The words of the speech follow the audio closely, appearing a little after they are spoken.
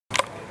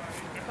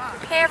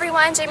Hey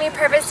everyone, Jamie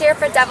Purvis here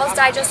for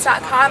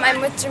DevilsDigest.com.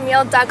 I'm with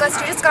Jamil Douglas.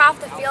 You just got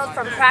off the field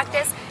from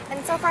practice,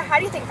 and so far, how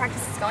do you think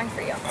practice is going for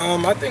you?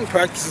 I think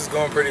practice is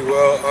going pretty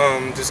well.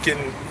 Just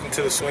getting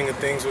into the swing of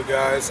things with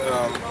guys,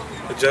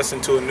 adjusting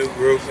to a new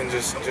group, and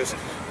just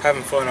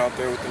having fun out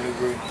there with the new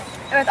group.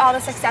 And with all the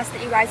success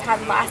that you guys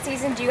had last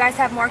season, do you guys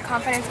have more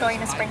confidence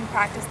going into spring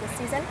practice this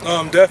season?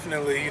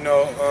 Definitely.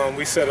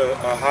 We set a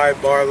high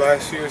bar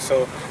last year,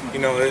 so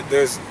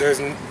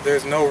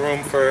there's no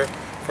room for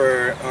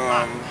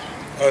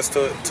us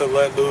to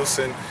let loose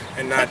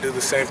and not do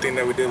the same thing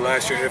that we did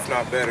last year, if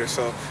not better.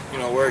 So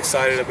we're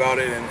excited about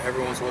it, and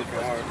everyone's working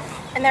hard.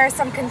 And there are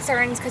some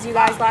concerns because you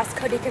guys lost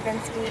Cody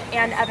Kavinsky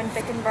and Evan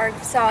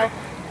Fickenberg. So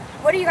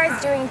what are you guys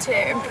doing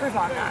to improve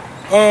on that?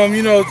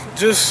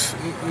 Just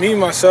me,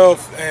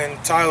 myself,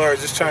 and Tyler are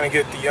just trying to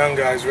get the young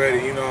guys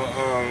ready.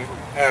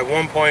 At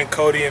one point,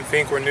 Cody and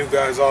Fink were new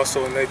guys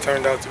also, and they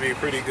turned out to be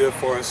pretty good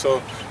for us.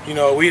 So,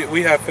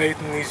 we have faith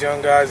in these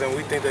young guys, and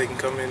we think they can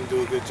come in and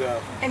do a good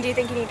job. And do you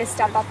think you need to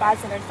step up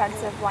as an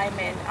offensive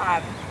lineman,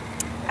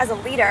 as a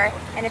leader?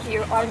 And if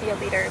you want to be a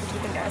leader, do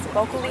you think as a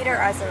vocal leader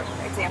or as an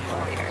example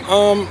leader?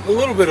 A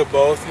little bit of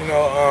both.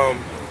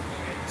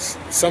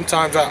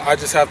 Sometimes I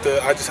just have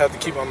to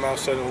keep my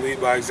mouth shut and lead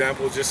by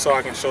example, just so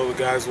I can show the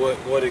guys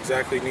what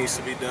exactly needs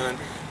to be done.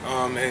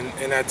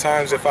 And at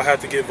times, if I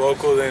have to get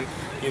vocal, then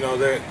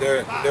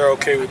they're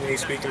okay with me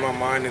speaking my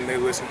mind, and they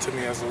listen to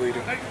me as a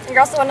leader.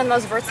 You're also one of the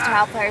most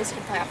versatile players who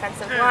can play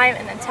offensive line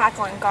and then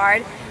tackle and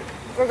guard.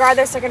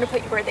 Regardless, they're going to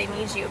put you where they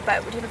need you.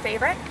 But would you have a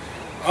favorite?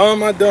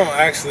 I don't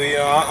actually.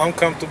 I'm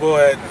comfortable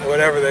at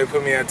whatever they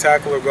put me at,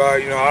 tackle or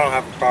guard. I don't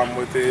have a problem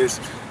with it.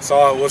 It's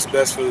all what's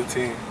best for the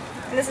team.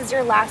 And this is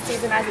your last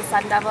season as a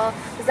Sun Devil.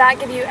 Does that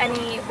give you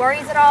any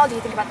worries at all? Do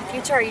you think about the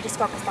future, or are you just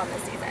focused on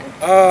this season?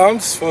 I'm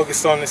just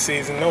focused on the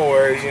season. No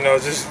worries.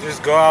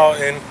 Just go out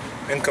and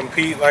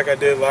compete like I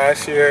did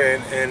last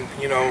year, and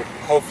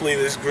hopefully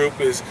this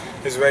group is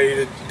ready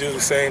to do the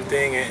same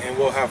thing, and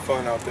we'll have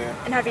fun out there.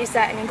 And have you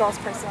set any goals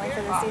personally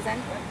for this season?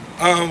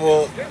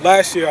 Well,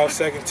 last year I was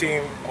second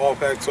team All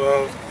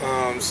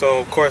Pac-12, so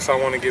of course I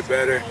want to get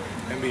better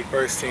and be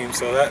first team.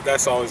 So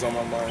that's always on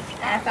my mind.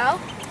 NFL?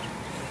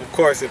 Of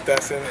course, if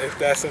that's in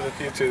the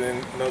future,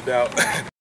 then no doubt.